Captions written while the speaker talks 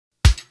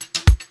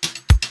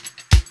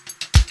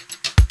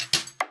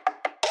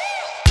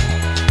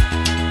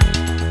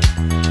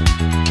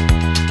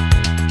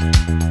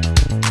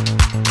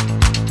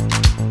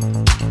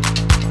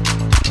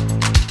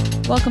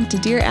Welcome to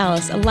Dear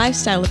Alice, a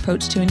lifestyle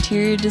approach to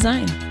interior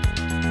design.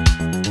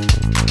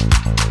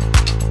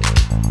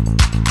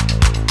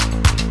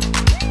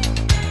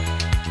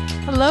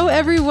 Hello,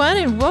 everyone,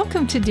 and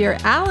welcome to Dear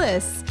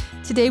Alice.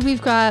 Today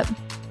we've got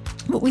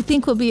what we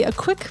think will be a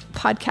quick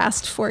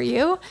podcast for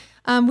you.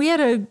 We had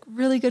a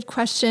really good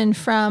question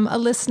from a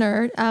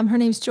listener. Her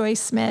name's Joy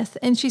Smith,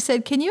 and she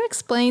said, "Can you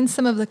explain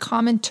some of the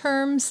common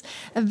terms,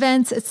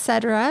 events,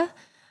 etc.?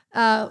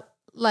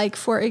 Like,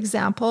 for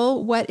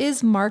example, what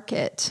is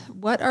market?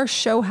 What are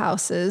show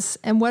houses?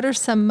 And what are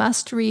some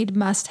must-read,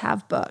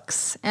 must-have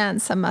books and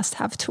some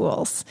must-have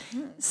tools?"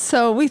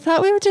 So we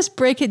thought we would just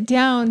break it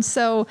down.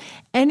 So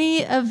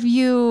any of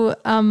you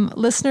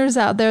listeners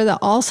out there that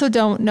also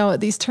don't know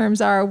what these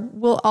terms are,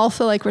 we'll all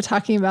feel like we're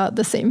talking about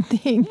the same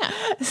thing. Yeah,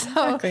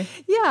 So, exactly.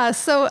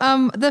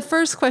 So the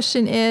first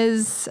question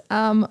is,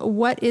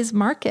 what is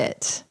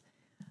market?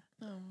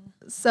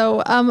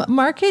 So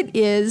market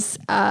is...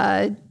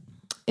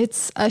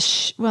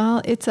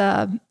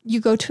 you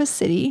go to a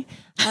city.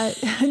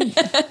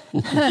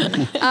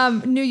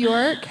 New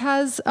York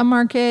has a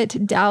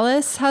market.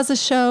 Dallas has a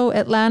show.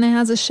 Atlanta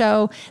has a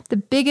show. The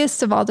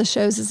biggest of all the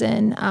shows is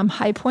in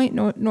High Point,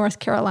 North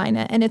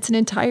Carolina, and it's an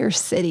entire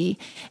city.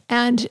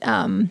 And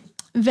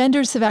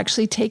vendors have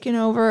actually taken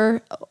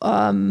over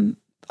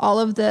all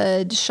of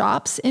the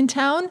shops in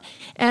town.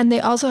 And they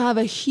also have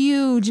a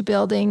huge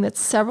building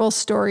that's several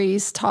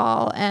stories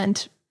tall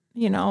and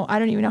I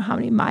don't even know how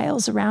many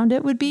miles around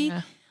it would be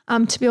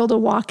to be able to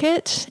walk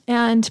it.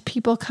 And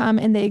people come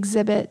and they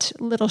exhibit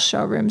little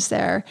showrooms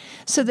there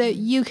so that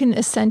you can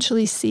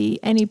essentially see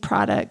any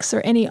products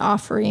or any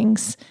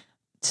offerings.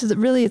 So that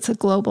really it's a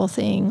global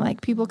thing.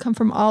 Like, people come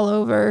from all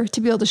over to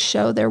be able to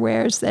show their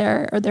wares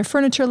there, or their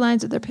furniture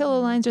lines or their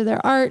pillow lines or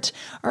their art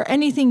or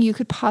anything you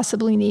could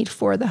possibly need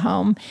for the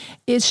home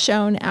is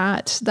shown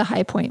at the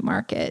High Point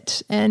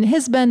Market, and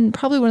has been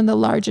probably one of the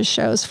largest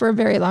shows for a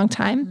very long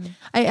time. Mm-hmm.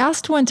 I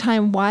asked one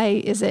time, why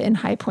is it in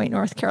High Point,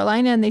 North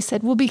Carolina? And they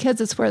said, well,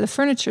 because it's where the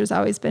furniture has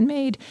always been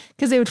made,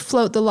 because they would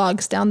float the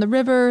logs down the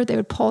river, they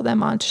would pull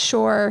them onto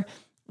shore,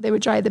 they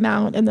would dry them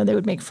out, and then they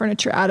would make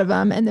furniture out of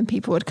them. And then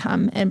people would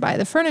come and buy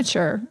the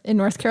furniture in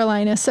North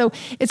Carolina. So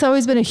it's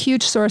always been a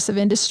huge source of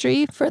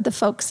industry for the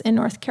folks in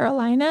North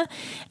Carolina,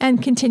 and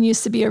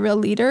continues to be a real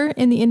leader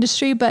in the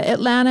industry. But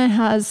Atlanta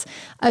has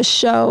a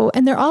show,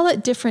 and they're all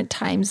at different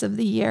times of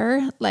the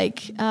year.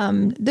 Like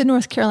the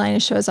North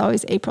Carolina show is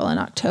always April and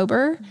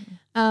October.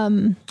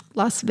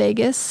 Las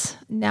Vegas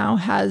now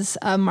has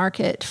a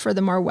market for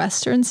the more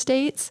Western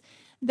states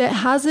that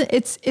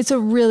it's a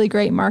really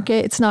great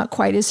market. It's not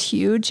quite as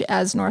huge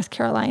as North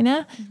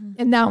Carolina. Mm-hmm.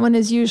 And that one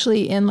is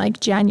usually in like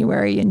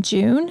January and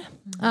June.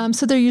 Mm-hmm.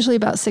 So they're usually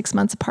about 6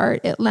 months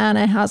apart.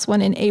 Atlanta has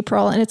one in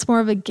April, and it's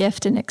more of a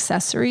gift and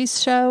accessories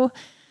show.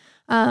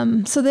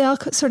 So they all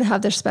sort of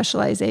have their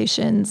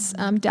specializations.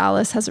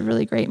 Dallas has a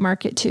really great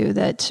market too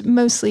that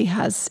mostly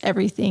has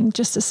everything,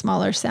 just a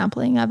smaller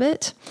sampling of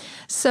it.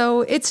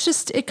 So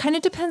it kind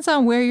of depends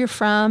on where you're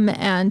from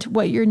and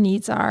what your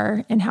needs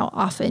are and how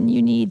often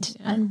you need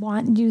and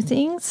want new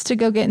things to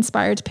go get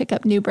inspired to pick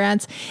up new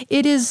brands.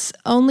 It is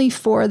only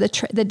for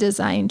the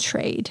design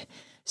trade.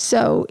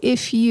 So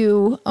if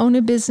you own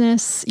a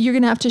business, you're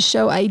going to have to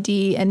show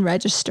ID and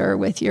register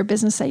with your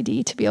business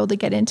ID to be able to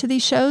get into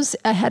these shows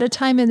ahead of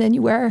time. And then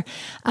you wear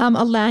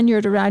a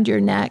lanyard around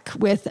your neck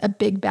with a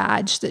big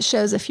badge that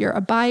shows if you're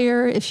a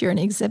buyer, if you're an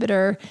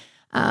exhibitor,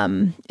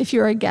 if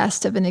you're a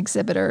guest of an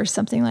exhibitor or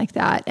something like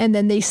that. And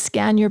then they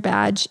scan your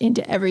badge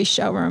into every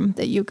showroom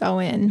that you go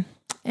in.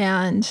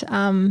 And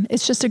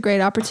it's just a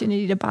great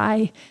opportunity to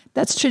buy.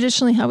 That's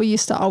traditionally how we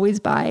used to always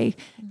buy.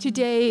 Mm-hmm.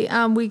 Today,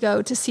 we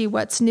go to see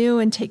what's new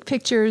and take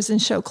pictures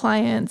and show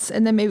clients,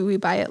 and then maybe we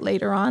buy it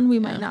later on. We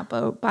might not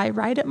buy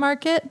right at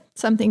market.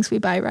 Some things we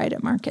buy right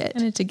at market.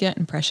 And to get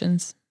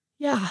impressions.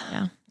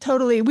 Yeah,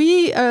 totally.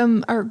 We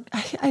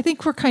I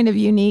think we're kind of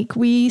unique.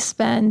 We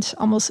spend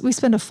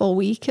a full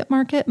week at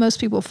market. Most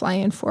people fly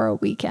in for a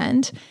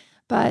weekend,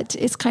 but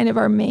it's kind of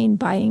our main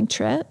buying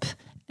trip.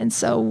 And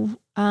so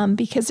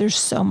because there's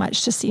so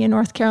much to see in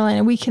North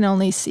Carolina, we can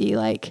only see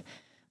like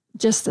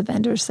just the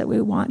vendors that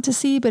we want to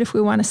see. But if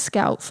we want to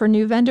scout for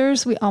new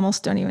vendors, we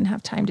almost don't even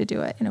have time to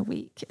do it in a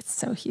week. It's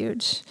so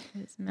huge.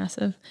 It's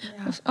massive.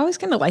 Yeah. I've always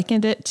kind of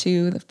likened it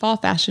to the Fall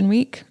Fashion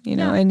Week,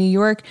 in New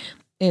York.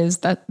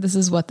 This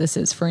is what this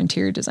is for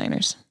interior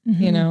designers.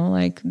 Mm-hmm.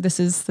 Like this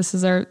is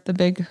the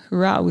big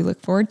hurrah. We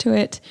look forward to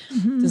it.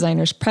 Mm-hmm.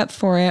 Designers prep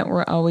for it.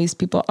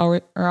 People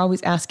are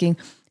always asking,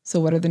 so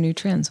what are the new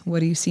trends?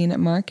 What are you seeing at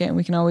market? And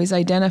we can always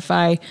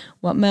identify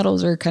what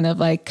metals are kind of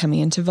like coming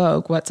into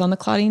vogue, what's on the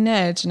clouding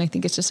edge. And I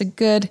think it's just a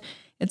good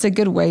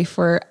way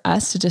for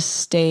us to just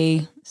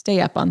stay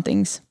up on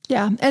things.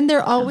 Yeah. And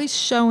they're always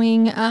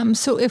showing.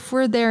 So if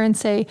we're there and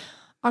say,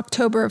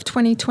 October of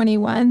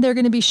 2021, they're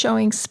going to be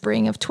showing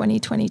spring of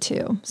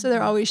 2022. So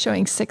they're always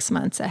showing 6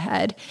 months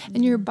ahead,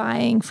 and you're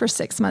buying for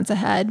 6 months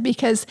ahead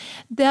because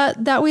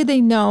that way they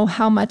know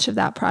how much of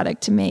that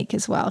product to make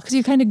as well. Because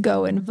you kind of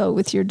go and vote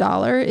with your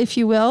dollar, if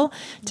you will,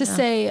 to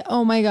say,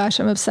 oh my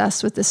gosh, I'm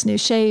obsessed with this new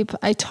shape.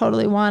 I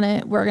totally want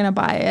it. We're going to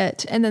buy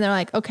it. And then they're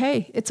like,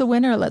 okay, it's a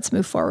winner. Let's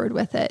move forward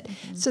with it.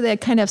 So they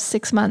kind of have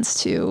 6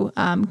 months to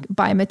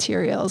buy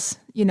materials,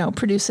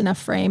 produce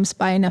enough frames,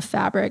 buy enough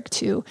fabric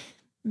to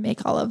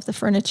make all of the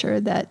furniture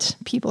that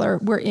people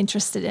were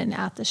interested in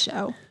at the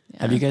show.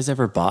 Yeah. Have you guys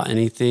ever bought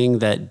anything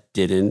that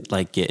didn't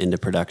get into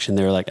production?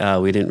 They were like,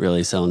 oh, we didn't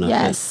really sell enough.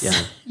 Yes. Yeah.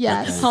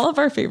 Yes. Okay. All of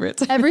our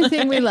favorites.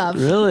 Everything we love.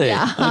 Really?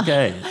 Yeah.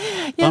 Okay.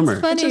 Bummer.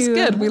 It's funny. Which is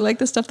good. We like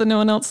the stuff that no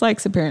one else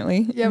likes,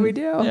 apparently. Yeah, we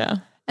do. Yeah.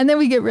 And then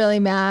we get really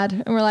mad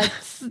and we're like,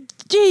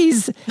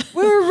 geez,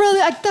 we were really,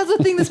 that's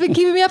the thing that's been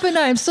keeping me up at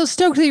night. I'm so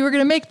stoked that you were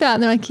going to make that.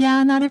 And they're like,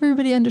 yeah, not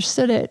everybody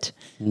understood it.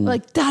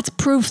 Like, that's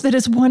proof that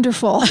it's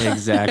wonderful.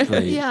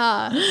 Exactly.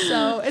 Yeah.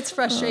 So it's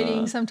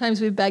frustrating. Sometimes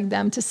we beg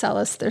them to sell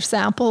us their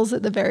samples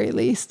at the very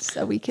least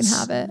so we can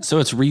have it. So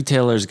it's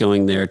retailers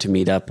going there to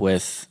meet up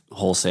with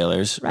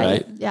wholesalers,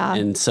 right? Yeah.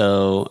 And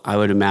so I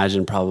would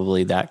imagine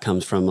probably that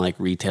comes from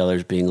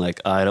retailers being like,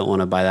 oh, I don't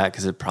want to buy that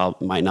because it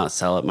might not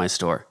sell at my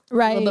store.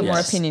 Right. A little bit more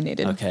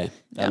opinionated. Okay.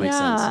 That makes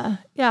sense.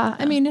 Yeah.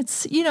 I mean,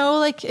 it's,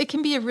 it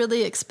can be a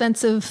really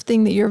expensive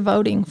thing that you're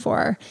voting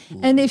for.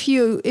 And if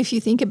you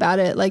think about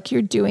it,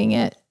 you're doing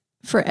it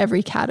for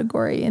every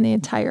category in the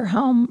entire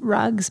home: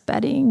 rugs,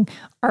 bedding,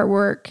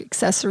 artwork,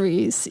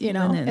 accessories,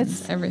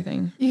 it's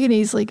everything. You can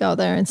easily go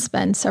there and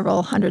spend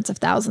several hundreds of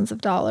thousands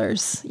of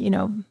dollars,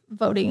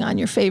 voting on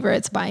your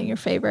favorites, buying your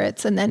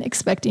favorites, and then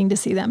expecting to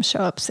see them show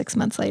up 6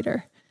 months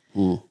later.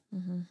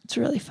 It's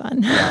really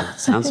fun. Yeah,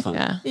 sounds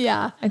fun.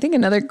 Yeah. I think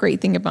another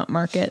great thing about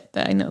Market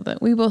that I know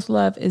that we both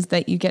love is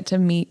that you get to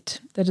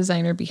meet the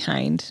designer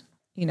behind,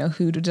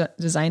 who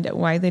designed it,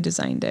 why they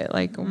designed it,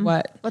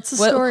 what's the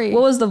story?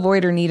 What was the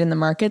void or need in the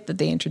market that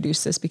they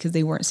introduced this because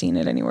they weren't seeing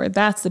it anywhere.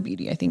 That's the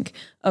beauty, I think,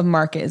 of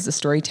Market, is the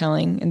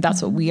storytelling. And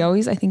that's what we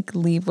always, I think,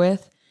 leave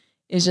with,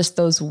 is just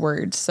those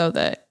words, so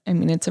that,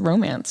 it's a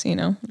romance,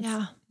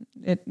 Yeah.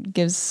 It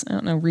gives,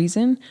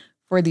 reason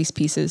for these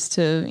pieces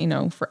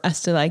to, for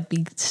us to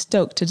be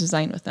stoked to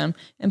design with them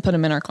and put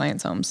them in our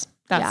clients' homes.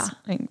 That's I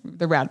think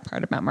the rad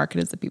part about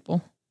Market, is the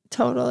people.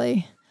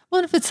 Totally. Well,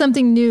 and if it's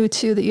something new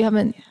too that you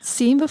haven't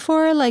seen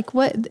before, I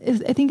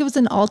think it was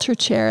an altar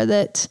chair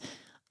that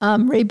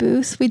Ray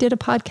Booth, we did a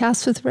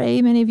podcast with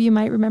Ray. Many of you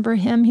might remember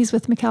him. He's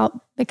with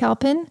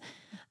McAlpin.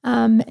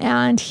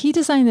 And he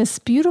designed this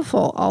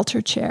beautiful altar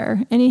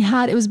chair, and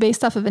it was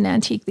based off of an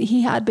antique that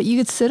he had, but you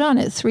could sit on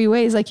it 3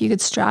 ways. You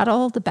could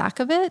straddle the back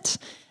of it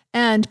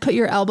and put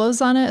your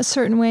elbows on it a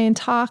certain way and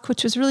talk,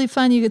 which was really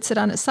fun. You could sit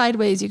on it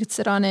sideways. You could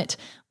sit on it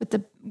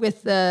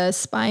with the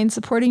spine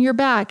supporting your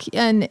back.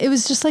 And it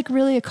was just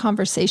really a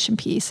conversation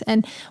piece.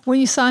 And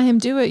when you saw him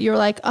do it, you're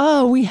like,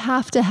 oh, we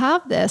have to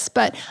have this.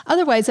 But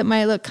otherwise it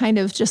might look kind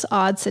of just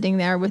odd sitting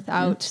there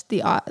without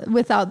the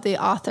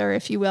author,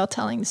 if you will,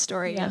 telling the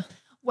story of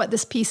what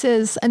this piece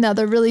is.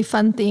 Another really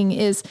fun thing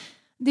is,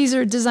 these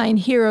are design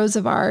heroes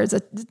of ours: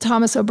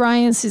 Thomas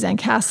O'Brien, Suzanne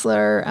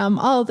Kassler,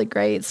 all the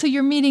greats. So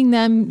you're meeting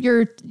them.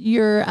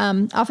 You're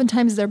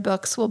oftentimes their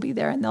books will be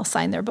there, and they'll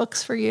sign their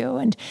books for you,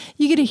 and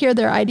you get to hear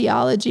their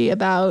ideology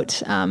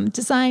about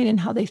design and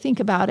how they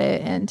think about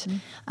it, and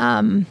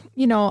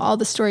all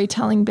the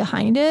storytelling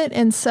behind it.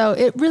 And so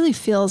it really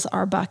fills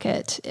our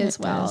bucket as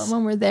well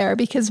when we're there,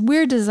 because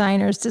we're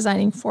designers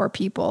designing for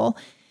people,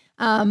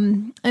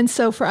 and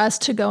so for us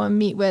to go and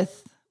meet with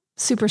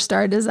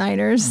superstar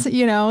designers,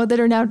 that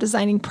are now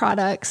designing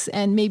products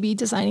and maybe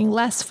designing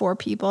less for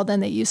people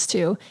than they used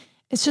to.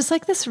 It's just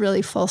this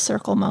really full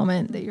circle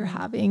moment that you're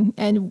having,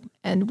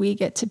 and we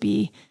get to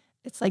be,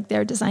 it's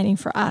they're designing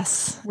for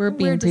us. We're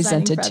being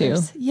presented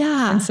to.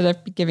 Yeah. Instead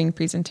of giving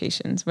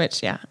presentations,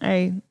 which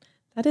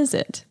that is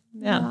it.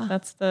 Yeah.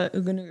 That's the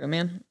Uganuga,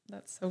 man.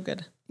 That's so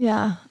good.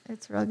 Yeah,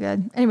 it's real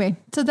good. Anyway,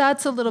 so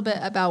that's a little bit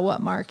about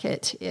what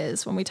Market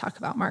is when we talk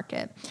about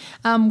Market.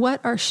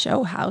 What are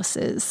show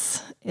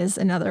houses is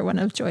another one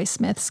of Joy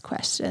Smith's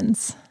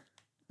questions.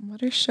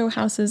 What are show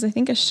houses? I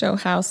think a show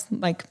house,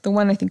 the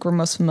one I think we're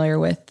most familiar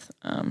with,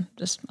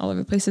 just all over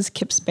the place, is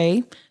Kips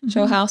Bay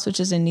Show House, which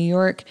is in New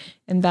York.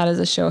 And that is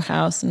a show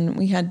house. And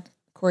we had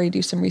Corey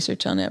do some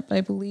research on it, but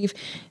I believe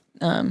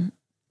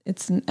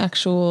it's an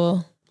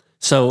actual...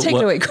 So take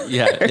it away.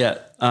 Yeah.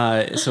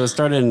 So it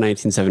started in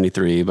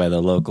 1973 by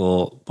the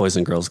local Boys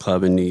and Girls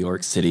Club in New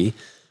York City.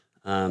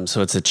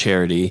 So it's a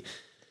charity.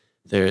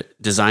 Their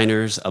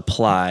designers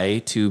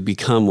apply to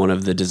become one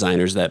of the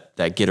designers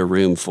that get a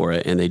room for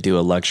it, and they do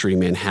a luxury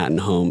Manhattan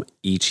home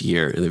each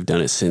year, and they've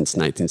done it since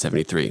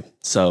 1973.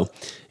 So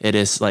it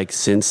is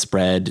since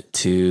spread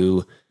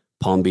to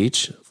Palm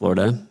Beach,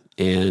 Florida,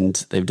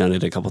 and they've done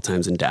it a couple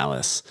times in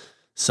Dallas.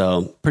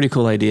 So pretty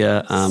cool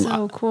idea.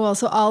 So cool.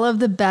 So all of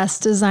the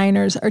best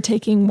designers are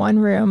taking one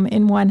room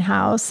in one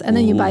house, and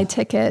then you buy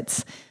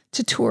tickets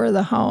to tour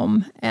the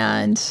home.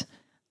 And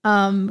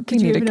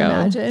Could you even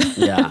imagine?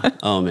 Yeah.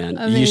 Oh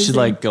man. You should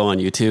like go on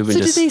YouTube and so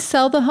do they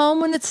sell the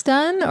home when it's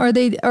done, or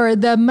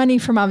the money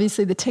from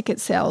obviously the ticket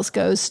sales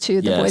goes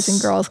to the Boys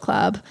and Girls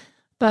Club,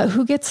 but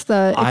who gets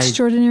the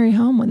extraordinary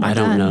home when they're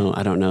done?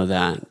 I don't know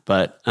that,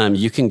 but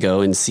you can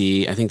go and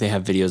see. I think they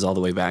have videos all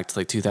the way back to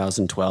like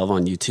 2012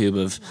 on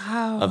YouTube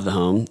of the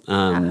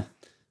home.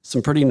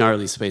 Some pretty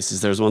gnarly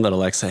spaces. There's one that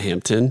Alexa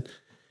Hampton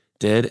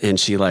did, and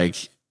she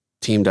like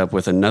teamed up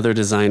with another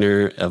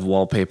designer of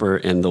wallpaper,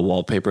 and the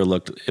wallpaper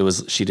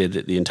she did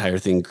the entire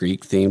thing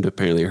Greek themed.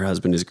 Apparently her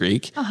husband is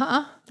Greek.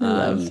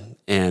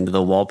 And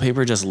the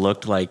wallpaper just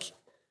looked like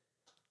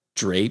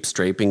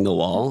draping the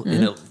wall,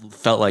 and it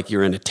felt like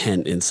you're in a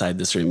tent inside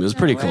this room. It was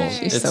pretty cool.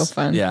 It's so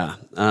fun. Yeah.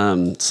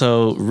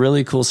 So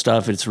really cool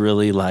stuff. It's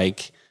really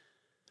like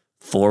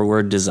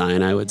forward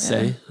design, I would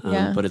say.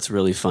 But it's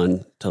really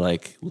fun to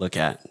like look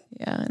at.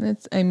 Yeah. And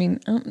I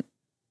don't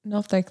know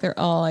if like they're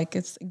all like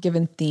it's a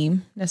given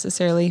theme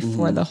necessarily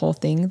for the whole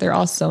thing. They're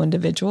all so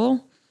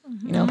individual,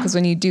 because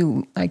when you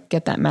do like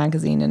get that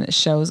magazine and it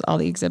shows all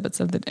the exhibits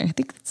of the day, I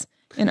think it's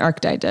in Arc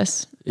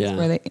Digest. That's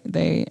where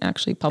they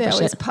actually publish it. They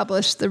always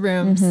publish the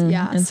rooms.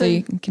 Yeah. And so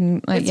you can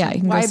you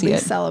can go see it.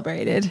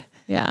 Celebrated.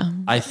 Yeah.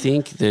 I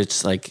think that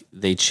it's like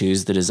they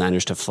choose the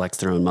designers to flex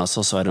their own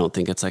muscle. So I don't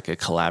think it's like a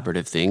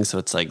collaborative thing. So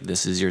it's like,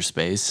 this is your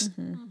space.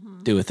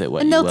 Do with it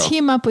what you will. And they'll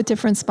team up with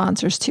different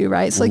sponsors too,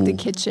 right? So like the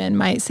kitchen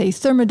might say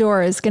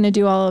Thermador is going to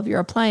do all of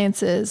your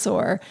appliances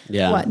or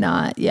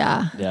whatnot.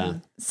 Yeah. Yeah.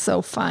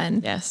 So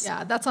fun. Yes.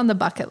 Yeah. That's on the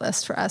bucket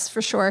list for us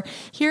for sure.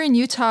 Here in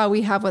Utah,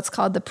 we have what's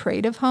called the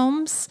Parade of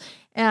Homes.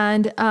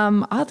 And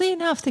oddly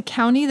enough, the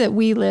county that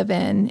we live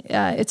in,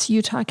 it's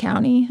Utah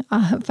County,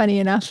 funny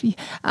enough.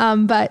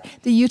 But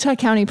the Utah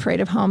County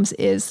Parade of Homes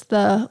is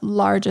the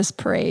largest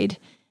parade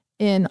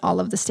in all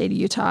of the state of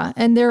Utah.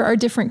 And there are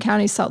different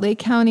counties. Salt Lake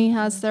County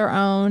has their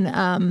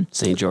own.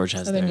 St. George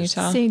has Southern theirs.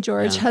 Utah. St.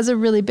 George has a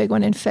really big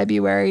one in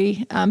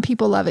February.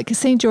 People love it because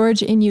St.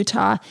 George in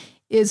Utah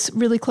is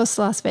really close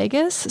to Las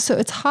Vegas. So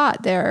it's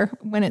hot there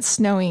when it's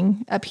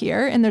snowing up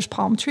here, and there's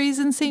palm trees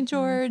in St.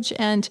 George.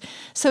 And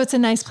so it's a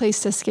nice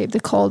place to escape the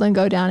cold and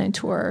go down and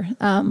tour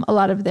a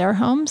lot of their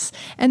homes.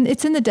 And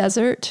it's in the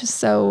desert.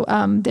 So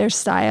their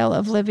style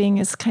of living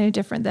is kind of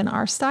different than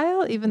our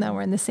style, even though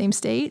we're in the same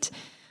state.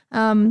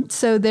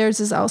 So theirs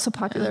is also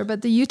popular,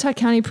 but the Utah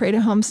County Parade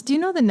of Homes, do you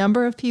know the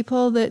number of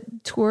people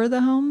that tour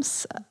the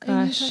homes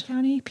in Utah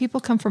County?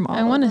 People come from all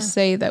over. I want to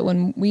say that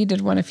when we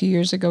did one a few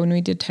years ago, when we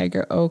did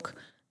Tiger Oak,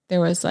 there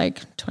was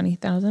like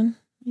 20,000,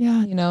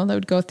 that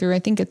would go through. I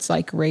think it's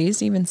like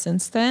raised even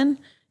since then.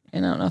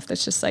 And I don't know if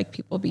that's just like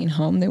people being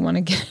home, they want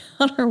to get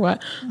out or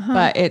what,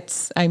 but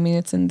it's in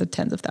the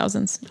tens of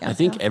thousands. Yeah. I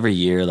think every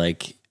year,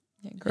 like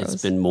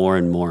it's been more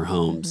and more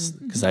homes,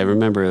 because I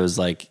remember it was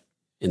like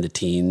in the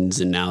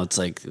teens, and now it's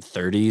like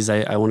 30s.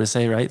 I want to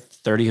say, right?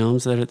 30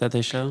 homes that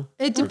they show.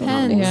 It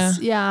depends.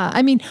 Yeah.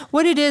 I mean,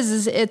 what it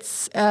is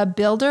it's a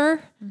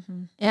builder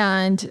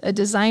and a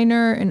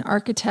designer, an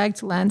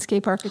architect,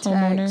 landscape architect,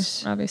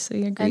 homeowner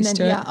obviously agrees and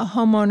then, to it. A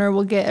homeowner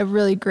will get a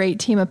really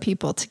great team of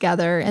people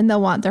together, and they'll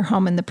want their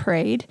home in the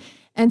parade.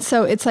 And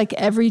so it's like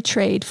every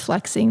trade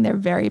flexing their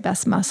very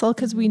best muscle,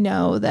 because we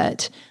know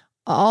that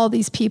all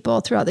these people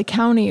throughout the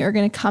county are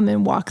going to come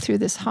and walk through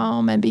this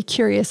home and be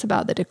curious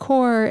about the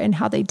decor and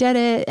how they did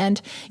it.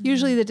 And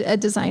usually a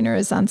designer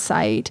is on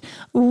site.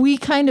 We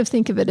kind of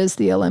think of it as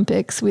the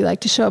Olympics. We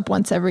like to show up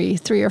once every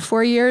 3 or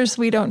 4 years.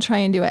 We don't try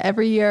and do it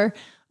every year.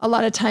 A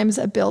lot of times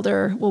a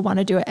builder will want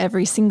to do it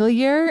every single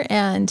year.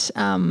 And,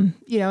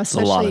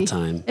 especially, a lot of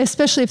time.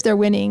 Especially if they're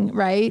winning,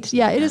 right?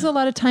 Yeah, it is a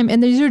lot of time.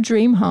 And these are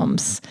dream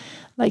homes.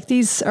 Like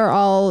these are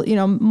all,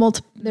 they're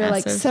massive.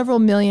 Like several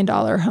 $1 million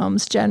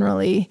homes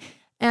generally.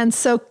 And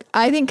so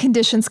I think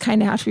conditions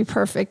kind of have to be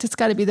perfect. It's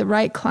got to be the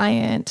right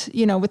client,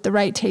 with the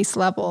right taste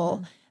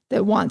level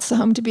that wants the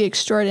home to be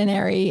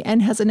extraordinary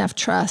and has enough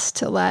trust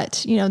to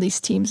let, these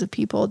teams of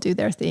people do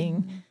their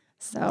thing.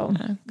 So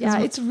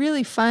it's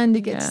really fun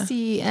to get to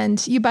see,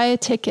 and you buy a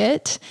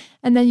ticket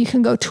and then you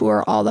can go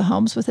tour all the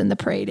homes within the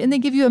parade, and they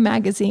give you a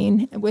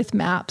magazine with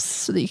maps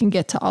so that you can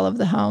get to all of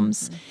the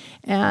homes.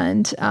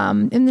 And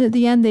in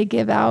the end, they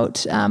give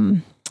out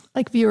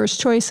like Viewers'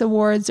 Choice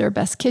Awards or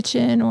Best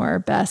Kitchen or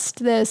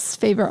Best this,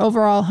 favorite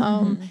overall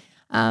home.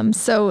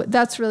 So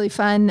that's really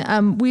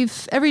fun.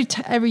 We've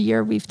every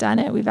year we've done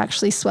it. We've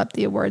actually swept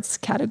the awards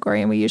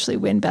category, and we usually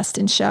win Best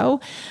in Show,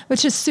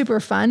 which is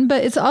super fun.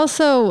 But it's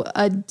also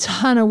a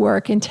ton of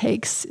work and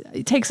takes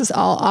us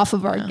all off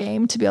of our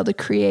game to be able to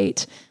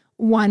create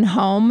one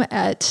home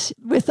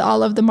with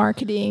all of the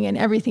marketing and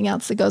everything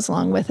else that goes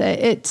along with it.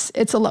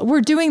 It's a lot.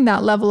 We're doing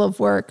that level of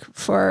work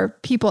for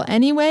people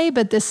anyway,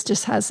 but this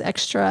just has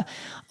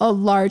a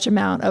large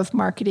amount of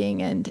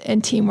marketing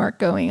and teamwork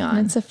going on.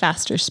 And it's a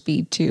faster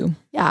speed too.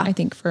 Yeah. I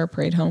think for a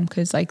parade home,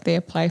 because like they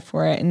apply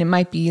for it, and it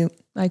might be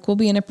like, we'll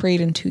be in a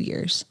parade in 2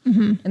 years.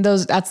 And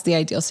that's the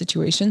ideal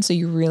situation. So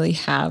you really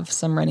have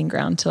some running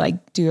ground to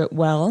like do it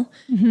well,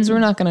 because we're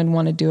not going to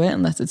want to do it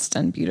unless it's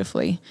done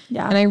beautifully.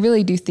 Yeah. And I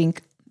really do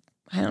think,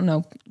 I don't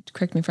know,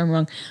 correct me if I'm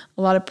wrong,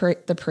 a lot of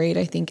the parade,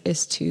 I think,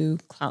 is to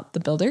clout the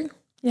builder.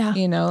 Yeah.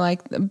 You know,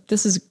 like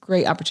this is a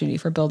great opportunity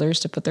for builders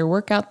to put their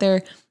work out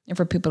there and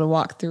for people to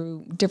walk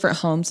through different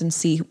homes and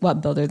see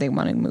what builder they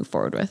want to move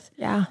forward with.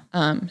 Yeah.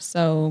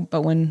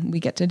 But when we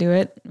get to do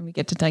it, we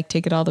get to like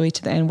take it all the way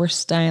to the end. We're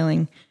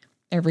styling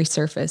every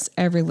surface,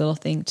 every little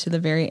thing to the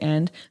very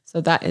end.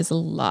 So that is a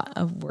lot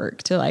of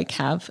work to like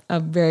have a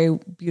very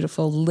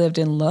beautiful lived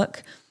in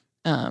look,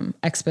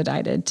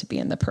 expedited to be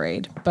in the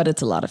parade, but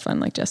it's a lot of fun,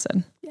 like Jess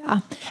said.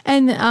 Yeah.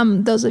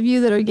 And those of you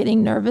that are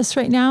getting nervous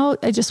right now,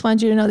 I just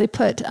want you to know they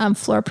put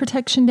floor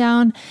protection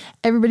down.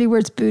 Everybody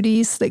wears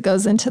booties that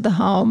goes into the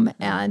home,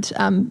 and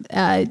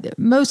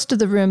most of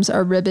the rooms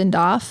are ribboned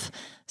off.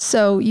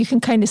 So you can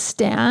kind of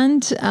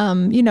stand,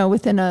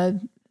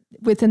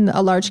 within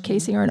a large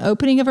casing or an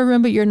opening of a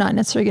room, but you're not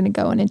necessarily going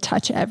to go in and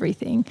touch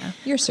everything. Yeah.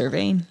 You're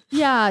surveying.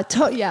 Yeah.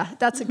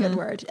 That's a good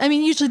word. I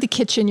mean, usually the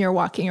kitchen, you're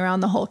walking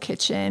around the whole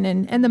kitchen,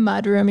 and the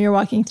mud room, you're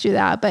walking through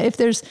that. But if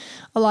there's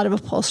a lot of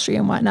upholstery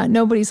and whatnot,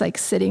 nobody's like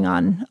sitting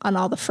on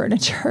all the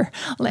furniture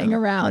laying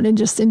around and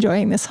just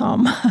enjoying this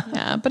home.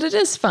 Yeah, but it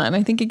is fun.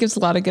 I think it gives a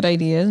lot of good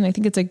ideas, and I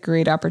think it's a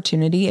great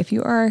opportunity if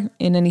you are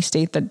in any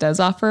state that does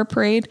offer a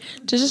parade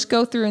to just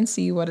go through and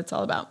see what it's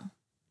all about.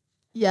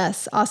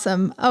 Yes.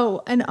 Awesome.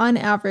 Oh, and on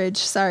average,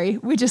 sorry,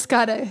 we just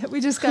got a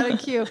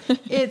cue.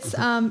 It's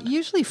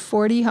usually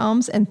 40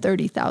 homes and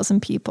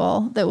 30,000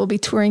 people that will be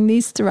touring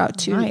these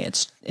throughout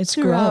it's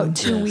grown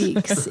 2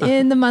 weeks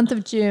in the month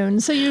of June.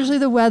 So usually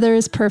the weather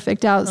is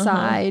perfect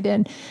outside,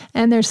 and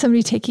there's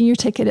somebody taking your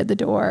ticket at the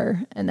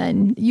door, and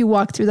then you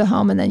walk through the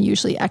home and then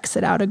usually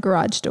exit out a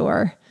garage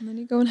door. And then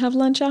you go and have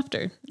lunch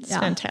after. It's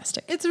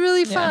fantastic. It's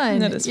really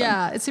fun. It is fun.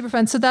 Yeah, it's super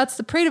fun. So that's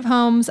the Parade of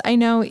Homes. I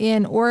know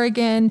in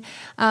Oregon,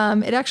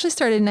 it actually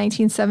started in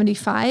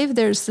 1975.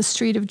 There's the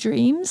Street of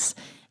Dreams.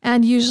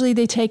 And usually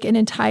they take an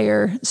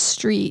entire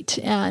street,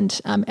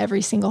 and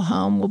every single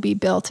home will be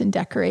built and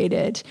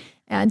decorated,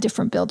 and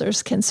different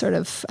builders can sort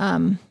of,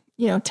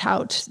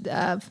 tout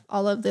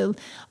all of the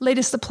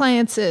latest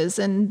appliances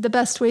and the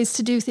best ways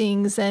to do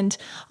things and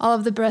all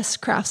of the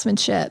best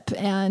craftsmanship.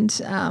 And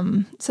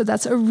so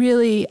that's a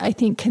really, I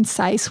think,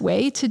 concise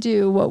way to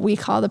do what we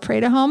call the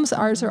Parade of Homes.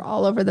 Ours are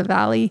all over the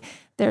valley.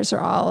 Theirs are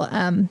all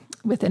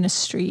within a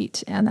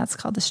street, and that's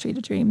called the Street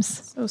of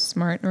Dreams. So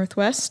smart,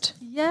 Northwest.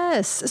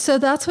 Yes. So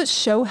that's what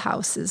show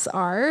houses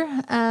are.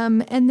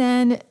 And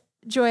then,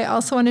 Joy, I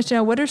also wanted to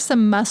know, what are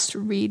some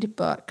must-read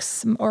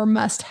books or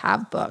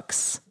must-have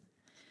books?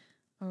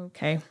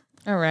 Okay.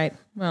 All right.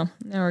 Well,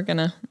 now we're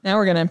gonna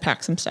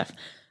unpack some stuff.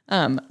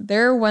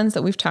 There are ones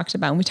that we've talked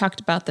about, and we talked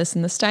about this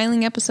in the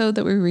styling episode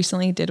that we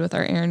recently did with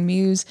our Erin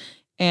Muse.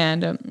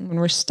 And when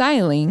we're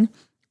styling,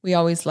 we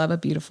always love a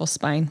beautiful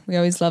spine. We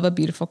always love a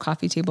beautiful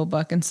coffee table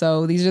book. And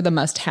so these are the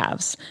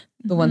must-haves.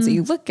 The ones that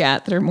you look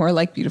at that are more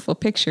like beautiful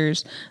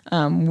pictures,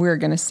 we're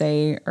going to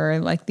say are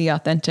like the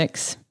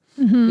Authentics,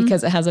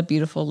 because it has a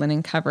beautiful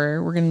linen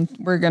cover. We're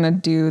going to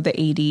do the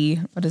 80,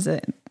 what is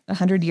it?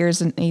 100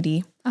 years in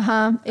 80.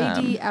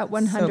 80 at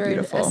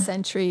 100, so a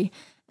century.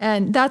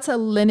 And that's a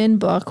linen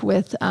book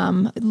with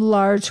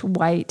large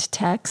white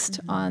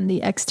text on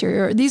the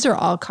exterior. These are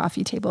all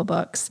coffee table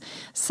books.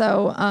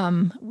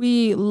 So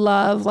we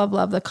love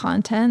the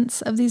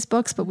contents of these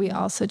books, but we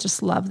also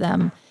just love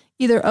them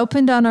either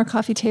opened on our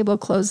coffee table,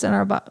 closed on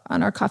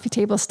our coffee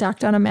table,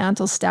 stacked on a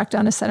mantle, stacked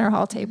on a center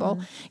hall table.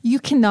 You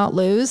cannot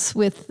lose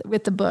with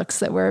the books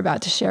that we're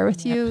about to share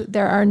with you.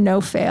 There are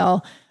no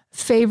fail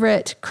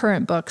favorite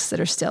current books that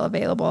are still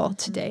available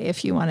today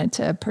if you wanted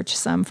to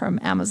purchase them from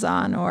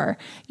Amazon or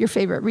your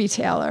favorite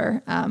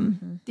retailer.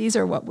 These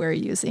are what we're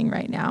using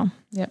right now.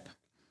 Yep.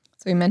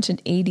 So we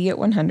mentioned 80 at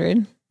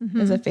 100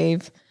 as a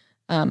fave.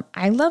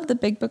 I love the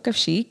Big Book of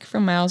Chic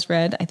from Miles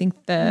Red. I think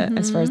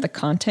as far as the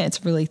content,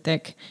 it's really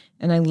thick,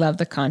 and I love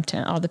the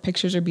content. All the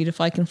pictures are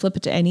beautiful. I can flip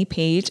it to any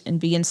page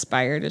and be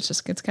inspired. It's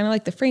kind of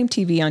like the frame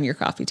TV on your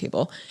coffee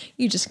table.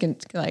 You just can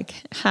like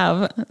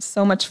have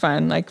so much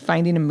fun, like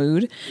finding a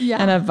mood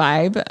and a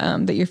vibe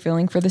that you're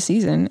feeling for the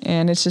season.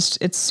 And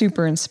it's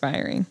super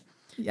inspiring.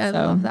 Yeah, I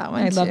love that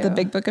one. I love the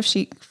Big Book of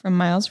Chic from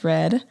Miles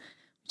Red.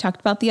 We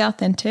talked about the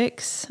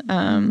Authentics.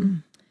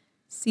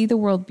 See the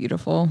World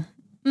Beautiful.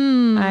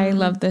 I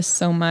love this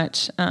so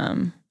much.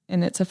 And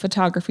it's a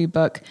photography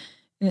book,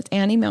 and it's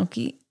Annie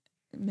Melke.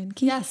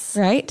 Yes.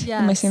 Right?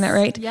 Yes. Am I saying that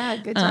right? Yeah,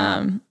 good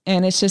job.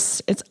 And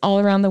it's all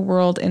around the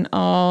world in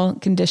all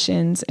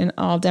conditions, in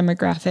all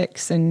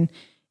demographics,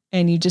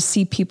 and you just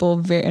see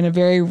people in a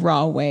very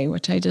raw way,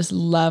 which I just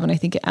love. And I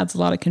think it adds a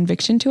lot of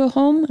conviction to a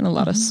home and a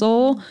lot of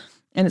soul.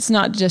 And it's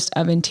not just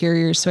of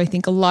interiors. So I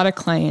think a lot of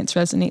clients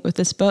resonate with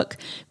this book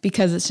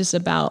because it's just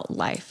about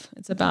life.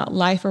 It's about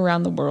life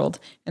around the world.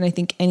 And I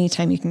think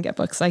anytime you can get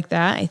books like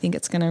that, I think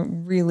it's going to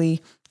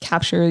really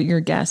capture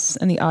your guests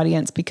and the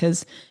audience,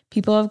 because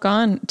people have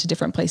gone to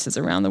different places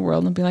around the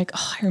world and be like,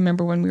 oh, I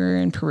remember when we were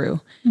in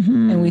Peru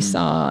and we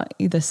saw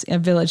a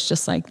village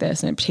just like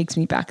this, and it takes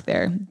me back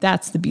there.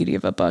 That's the beauty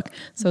of a book.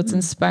 So it's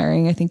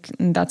inspiring. I think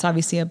that's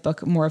obviously a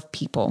book more of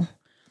people.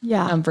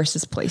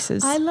 Versus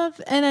places. I love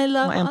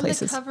on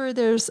places. The cover,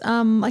 there's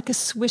like a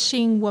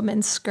swishing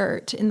woman's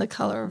skirt in the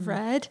color of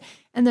red.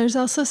 And there's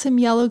also some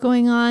yellow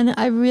going on.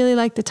 I really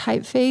like the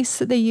typeface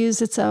that they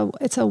use. It's a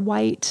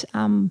white,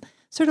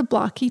 sort of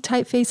blocky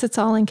typeface. It's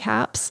all in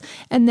caps.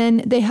 And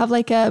then they have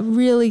like a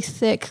really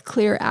thick,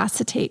 clear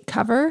acetate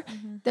cover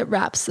that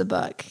wraps the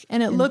book.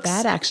 And looks...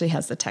 That actually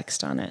has the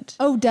text on it.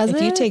 Oh, does it?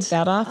 If you take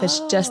that off, it's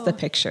just the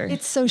picture.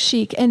 It's so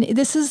chic. And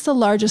this is the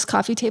largest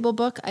coffee table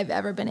book I've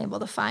ever been able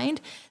to find.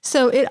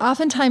 So it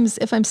oftentimes,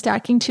 if I'm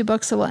stacking 2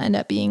 books, it will end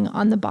up being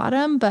on the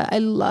bottom. But I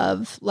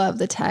love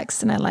the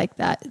text. And I like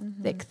that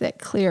thick,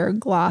 clear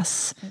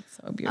gloss. It's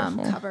so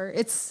beautiful. Cover.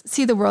 It's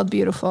See the World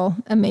Beautiful.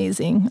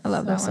 Amazing. I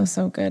love that one.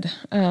 So good.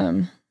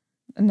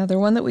 Another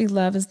one that we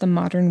love is The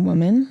Modern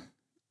Woman.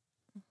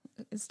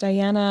 It's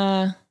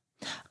Diana...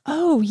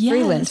 Oh, yes.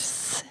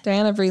 Vreeland.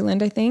 Diana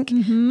Vreeland, I think.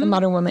 The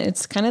Modern Woman.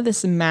 It's kind of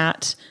this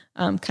matte,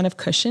 kind of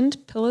cushioned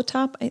pillow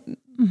top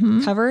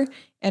cover.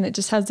 And it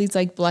just has these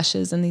like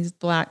blushes and these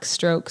black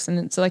strokes. And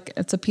it's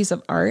a piece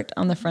of art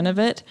on the front of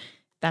it.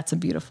 That's a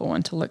beautiful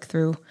one to look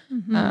through.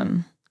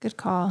 Good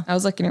call. I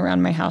was looking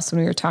around my house when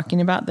we were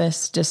talking about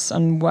this, just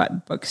on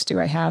what books do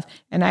I have.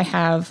 And I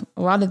have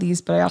a lot of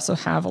these, but I also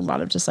have a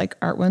lot of just like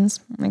art ones.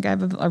 Like I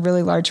have a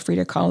really large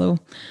Frida Kahlo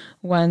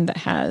one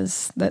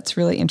that's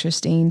really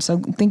interesting. So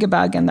think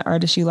about, again, the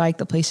artists you like,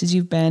 the places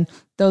you've been.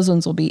 Those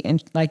ones will be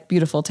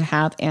beautiful to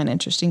have and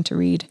interesting to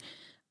read.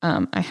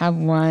 I have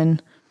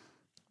one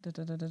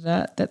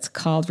that's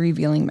called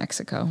Revealing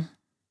Mexico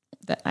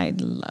that I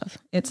love.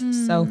 It's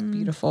so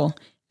beautiful.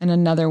 And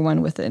another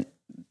one with it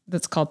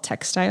that's called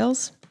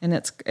Textiles. And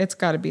it's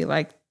got to be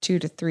like 2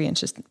 to 3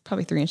 inches,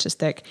 probably 3 inches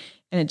thick.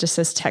 And it just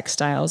says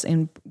Textiles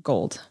in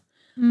gold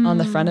on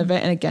the front of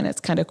it. And again, it's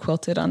kind of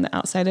quilted on the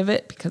outside of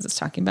it because it's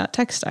talking about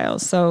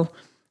textiles. So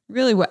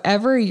really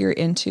whatever you're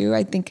into,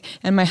 I think,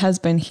 and my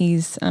husband,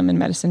 he's in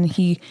medicine.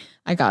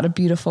 I got a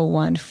beautiful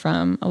one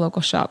from a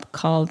local shop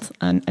called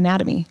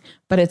Anatomy,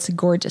 but it's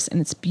gorgeous and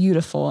it's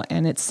beautiful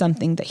and it's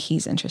something that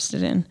he's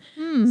interested in.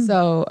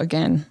 So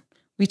again,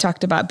 we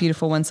talked about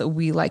beautiful ones that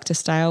we like to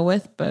style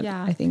with, but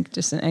I think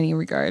just in any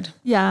regard.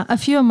 Yeah. A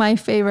few of my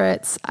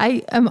favorites.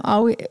 I am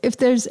always, if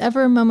there's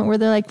ever a moment where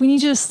they're like, we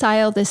need you to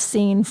style this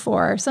scene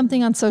for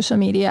something on social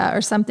media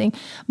or something,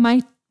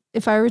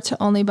 if I were to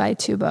only buy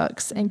 2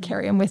 books and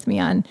carry them with me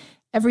on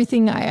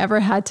everything I ever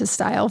had to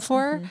style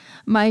for,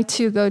 my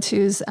 2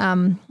 go-tos,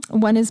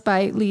 one is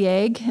by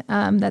Liag,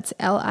 that's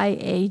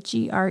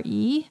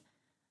Liagre,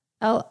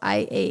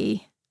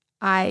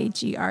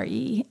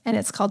 Liagre, and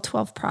it's called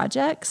 12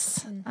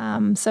 Projects.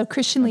 So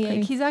Christian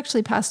Liag, he's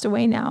actually passed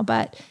away now,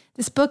 but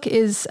this book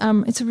is,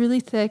 it's really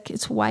thick,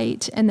 it's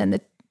white, and then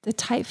the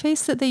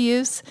typeface that they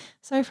use.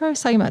 Sorry for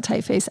always talking about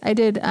typeface. I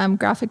did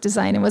graphic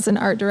design and was an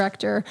art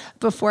director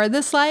before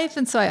this life.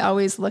 And so I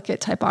always look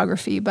at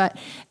typography, but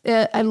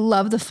I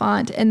love the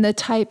font, and the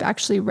type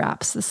actually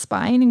wraps the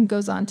spine and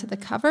goes onto the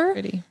cover.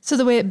 Pretty. So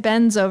the way it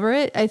bends over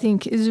it, I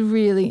think is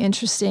really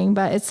interesting,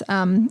 but it's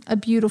a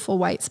beautiful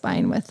white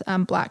spine with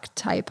black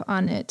type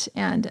on it.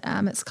 And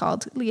it's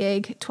called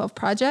Liag 12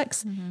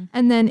 Projects.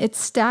 And then it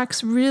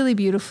stacks really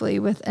beautifully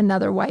with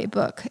another white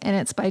book, and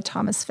it's by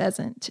Thomas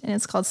Pheasant, and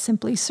it's called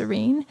Simply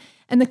Serene.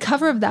 And the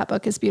cover of that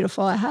book is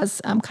beautiful. It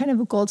has kind of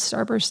a gold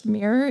starburst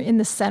mirror in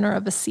the center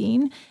of a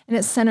scene, and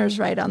it centers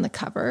right on the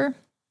cover.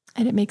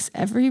 And it makes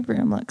every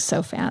room look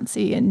so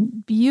fancy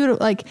and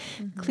beautiful, like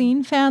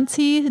clean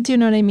fancy. Do you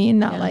know what I mean?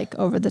 Not like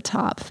over the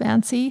top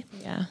fancy.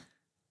 Yeah.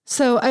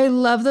 So I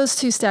love those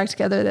 2 stacked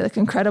together. They look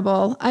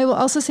incredible. I will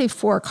also say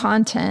for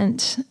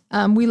content,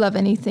 we love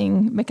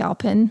anything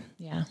McAlpin.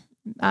 Yeah.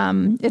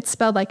 It's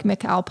spelled like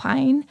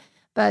McAlpine,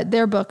 but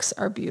their books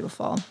are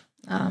beautiful.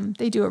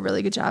 They do a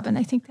really good job. And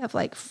I think they have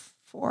like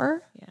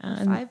 4 or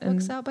 5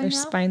 books out by now. Their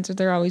spines,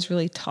 they're always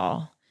really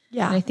tall.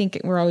 Yeah. And I think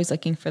we're always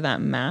looking for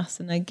that mass.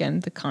 And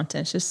again, the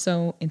content is just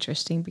so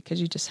interesting because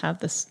you just have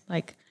this,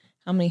 like,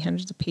 how many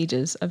hundreds of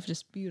pages of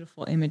just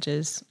beautiful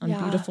images on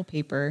beautiful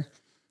paper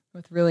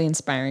with really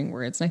inspiring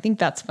words. And I think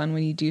that's fun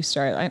when you do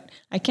start.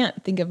 I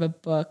can't think of a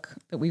book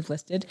that we've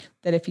listed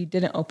that if you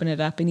didn't open it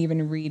up and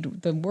even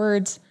read the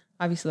words,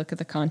 obviously look at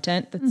the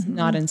content, that's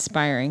not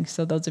inspiring.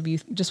 So those of you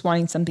just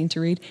wanting something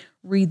to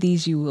read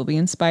these, you will be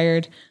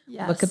inspired.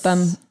 Yes. Look at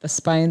them, the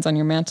spines on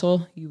your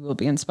mantle, you will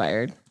be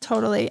inspired.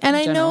 Totally. And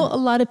I know a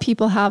lot of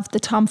people have the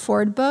Tom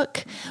Ford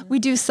book. We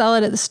do sell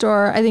it at the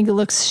store. I think it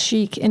looks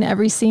chic in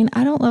every scene.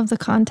 I don't love the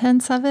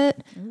contents of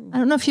it. I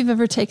don't know if you've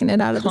ever taken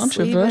it out of the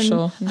sleeve.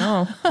 Controversial.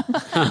 No.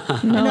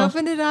 And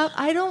opened it up.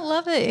 I don't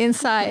love it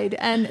inside.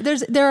 And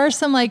there are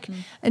some like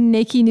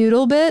naked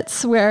noodle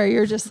bits where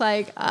you're just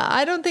like,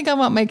 I don't think I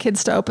want my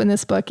kids to open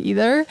this book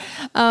either.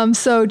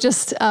 So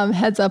just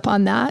heads up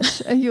on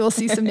that. You will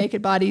see some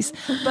naked bodies.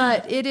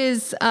 But it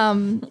is a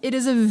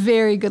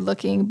very good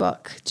looking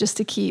book just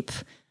to keep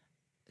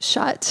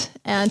shut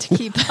and to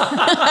keep in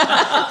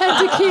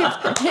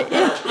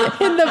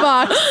the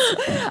box.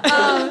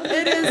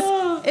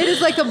 It is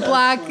like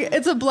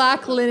it's a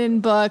black linen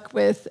book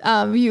with,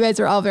 you guys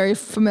are all very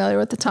familiar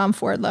with the Tom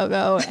Ford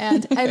logo.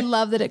 And I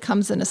love that it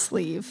comes in a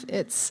sleeve. Do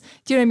you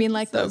know what I mean?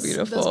 Like so those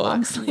beautiful.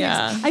 box sleeves.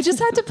 Yeah. I just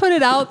had to put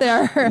it out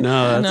there.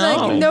 No, that's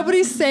like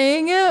nobody's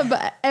saying it,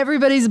 but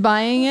everybody's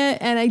buying it.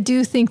 And I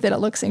do think that it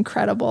looks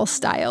incredible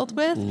styled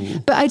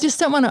with, but I just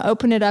don't want to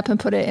open it up and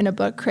put it in a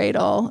book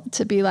cradle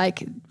to be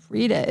like,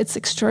 read it. It's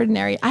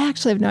extraordinary. I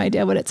actually have no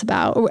idea what it's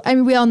about. I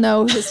mean, we all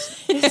know his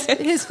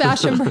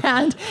fashion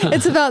brand.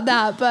 It's about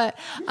that, but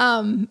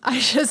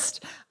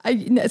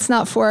it's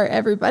not for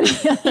everybody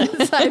on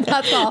the side.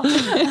 That's all.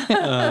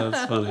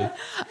 That's funny.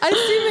 I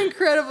seem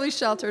incredibly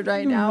sheltered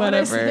right now when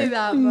I say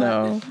that. But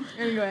No.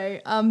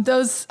 Anyway,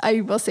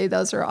 I will say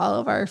those are all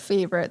of our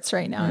favorites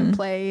right now in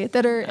play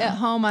that are at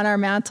home on our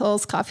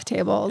mantles, coffee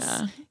tables.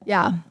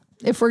 Yeah.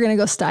 If we're going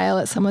to go style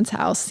at someone's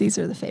house, these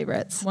are the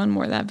favorites. One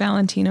more, that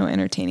Valentino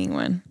entertaining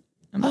one.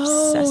 I'm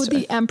obsessed with.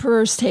 The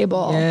Emperor's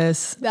Table.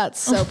 Yes. That's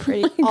so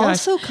pretty.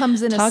 Gosh. Also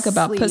comes in Talk a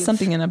about sleeve. put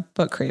something in a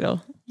book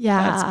cradle.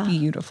 Yeah. That's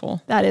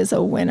beautiful. That is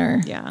a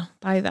winner. Yeah.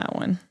 Buy that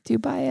one. Do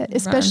buy it.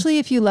 Especially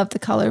if you love the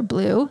color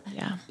blue.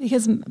 Yeah.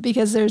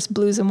 Because there's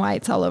blues and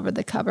whites all over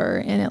the cover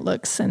and it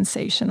looks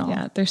sensational.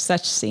 Yeah. There's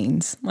such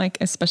scenes, like,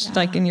 especially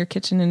like in your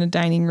kitchen in a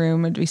dining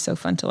room. It'd be so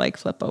fun to like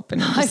flip open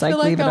and just like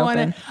leave it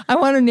open. I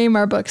want to name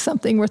our book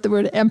something with the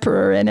word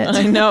emperor in it.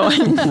 I know.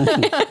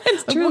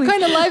 It's truly. What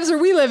kind of lives are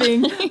we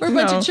living? We're a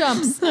bunch of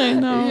chumps. I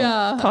know.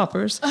 Yeah.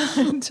 Paupers.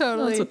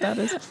 Totally. That's what that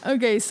is.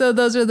 Okay, so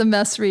those are the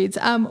must reads.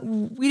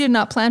 We did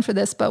not plan for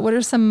this, but what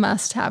are some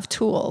must-have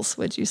tools,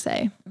 would you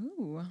say?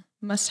 Ooh,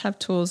 must-have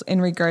tools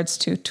in regards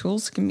to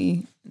tools can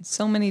be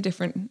so many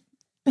different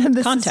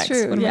This context.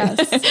 is true, yes.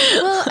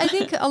 Well, I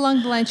think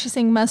along the line, she's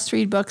saying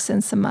must-read books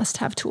and some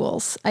must-have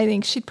tools. I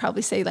think she'd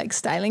probably say like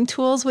styling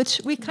tools, which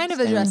we kind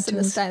of addressed in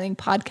the styling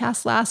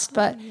podcast last.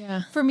 But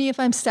for me, if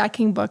I'm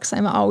stacking books,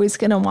 I'm always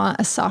going to want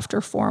a softer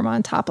form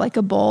on top, like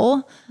a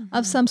bowl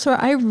of some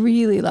sort. I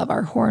really love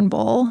our horn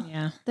bowl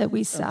that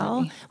we sell.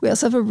 Pretty. We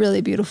also have a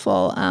really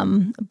beautiful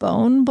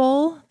bone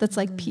bowl that's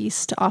like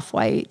pieced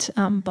off-white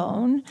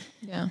bone.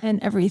 Yeah.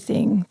 And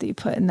everything that you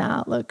put in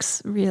that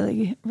looks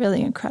really,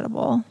 really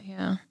incredible.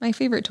 Yeah. My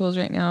favorite tools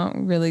right now,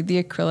 really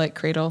the acrylic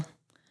cradle.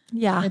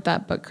 Yeah. With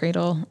that book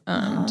cradle,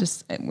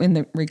 just in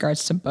the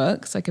regards to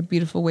books, like a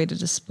beautiful way to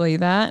display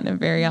that in a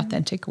very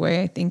authentic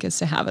way, I think, is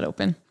to have it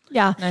open.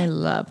 Yeah. And I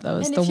love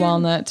those, the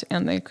walnut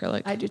and the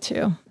acrylic. I do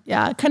too.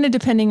 Yeah. Kind of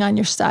depending on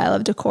your style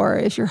of decor.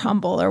 If you're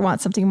humble or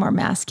want something more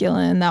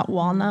masculine, that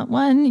walnut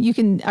one, you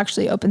can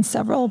actually open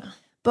several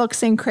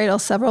books and cradle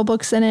several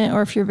books in it.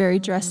 Or if you're very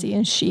dressy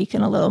and chic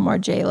and a little more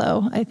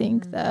J-Lo, I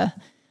think the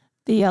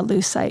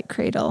lucite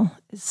cradle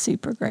is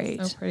super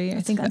great. So pretty.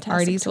 I think the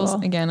art easels,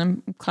 again,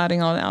 I'm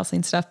clouding all the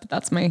Alcine stuff, but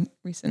that's my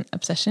recent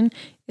obsession,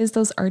 is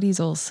those art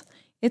easels.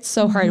 It's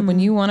so hard when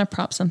you want to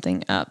prop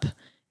something up,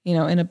 you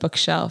know, in a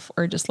bookshelf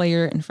or just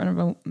layer it in front of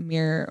a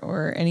mirror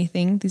or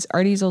anything. These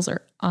art easels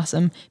are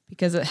awesome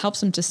because it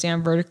helps them to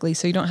stand vertically.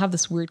 So you don't have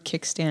this weird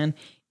kickstand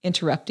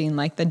interrupting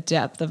like the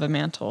depth of a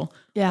mantle.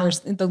 Yeah. Or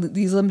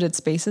these limited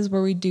spaces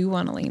where we do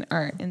want to lean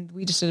art. And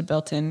we just did a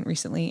built-in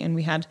recently and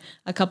we had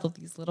a couple of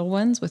these little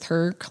ones with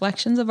her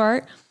collections of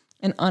art.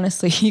 And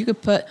honestly, you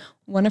could put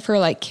one of her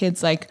like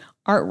kids like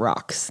art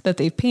rocks that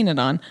they've painted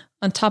on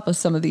top of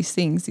some of these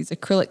things, these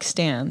acrylic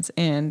stands,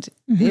 and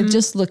it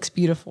just looks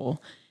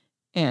beautiful.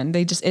 And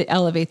it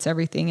elevates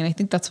everything. And I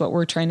think that's what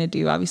we're trying to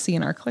do, obviously,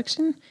 in our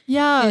collection.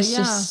 Yeah. It's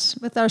just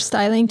with our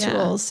styling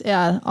tools.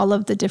 Yeah. All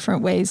of the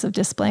different ways of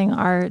displaying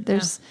art.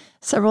 There's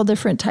several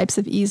different types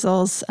of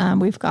easels.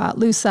 We've got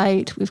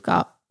lucite. We've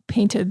got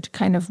painted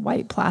kind of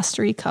white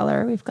plastery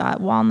color. We've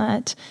got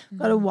walnut. We've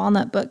got a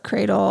walnut book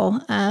cradle,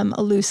 a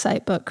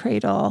lucite book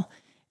cradle.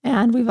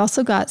 And we've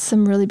also got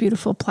some really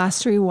beautiful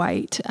plastery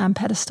white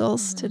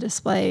pedestals to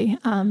display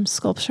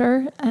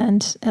sculpture.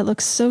 And it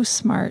looks so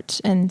smart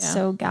and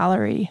so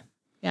gallery.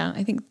 Yeah,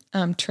 I think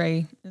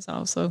tray is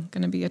also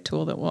going to be a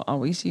tool that we'll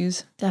always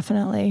use.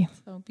 Definitely.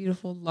 So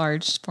beautiful,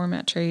 large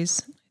format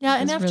trays. Yeah,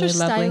 and after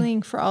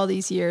styling for all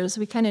these years,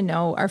 we kind of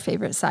know our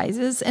favorite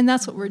sizes. And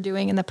that's what we're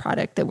doing in the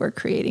product that we're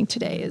creating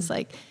today is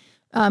like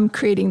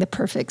creating the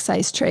perfect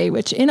size tray,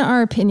 which in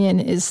our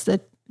opinion is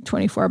the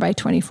 24 by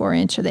 24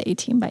 inch or the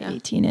 18 by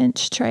 18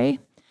 inch tray.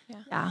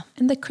 Yeah.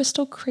 And the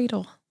crystal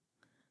cradle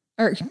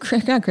or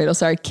not cradle,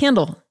 sorry,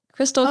 candle,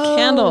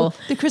 candle.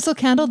 The crystal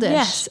candle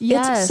dish.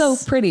 Yes. It's so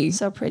pretty.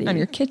 So pretty. On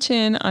your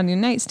kitchen, on your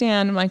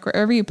nightstand, like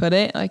wherever you put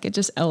it, like it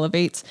just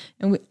elevates.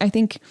 And I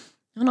think,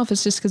 I don't know if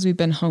it's just because we've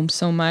been home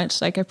so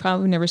much, like I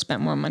probably never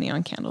spent more money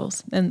on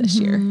candles than this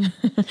year.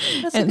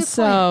 That's and a good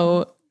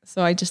point.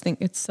 So I just think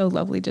it's so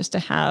lovely just to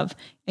have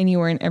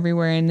anywhere and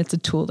everywhere. And it's a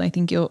tool that I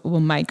think will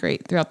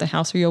migrate throughout the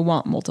house or you'll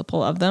want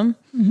multiple of them.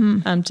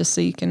 Just so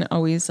you can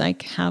always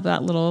like have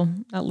that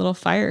little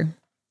fire.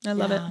 I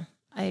love it.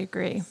 I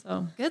agree.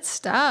 So good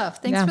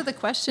stuff. Thanks for the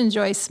question,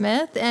 Joy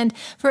Smith. And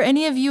for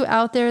any of you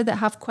out there that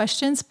have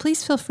questions,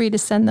 please feel free to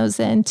send those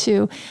in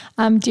to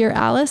Dear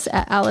Alice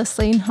at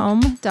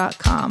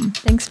alicelanehome.com.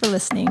 Thanks for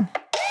listening.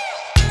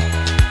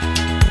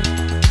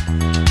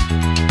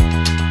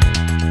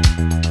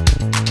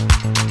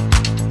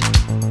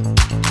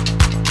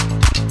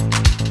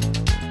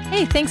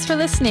 thanks for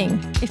listening.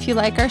 If you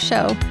like our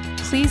show,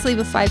 please leave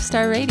a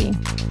 5-star rating.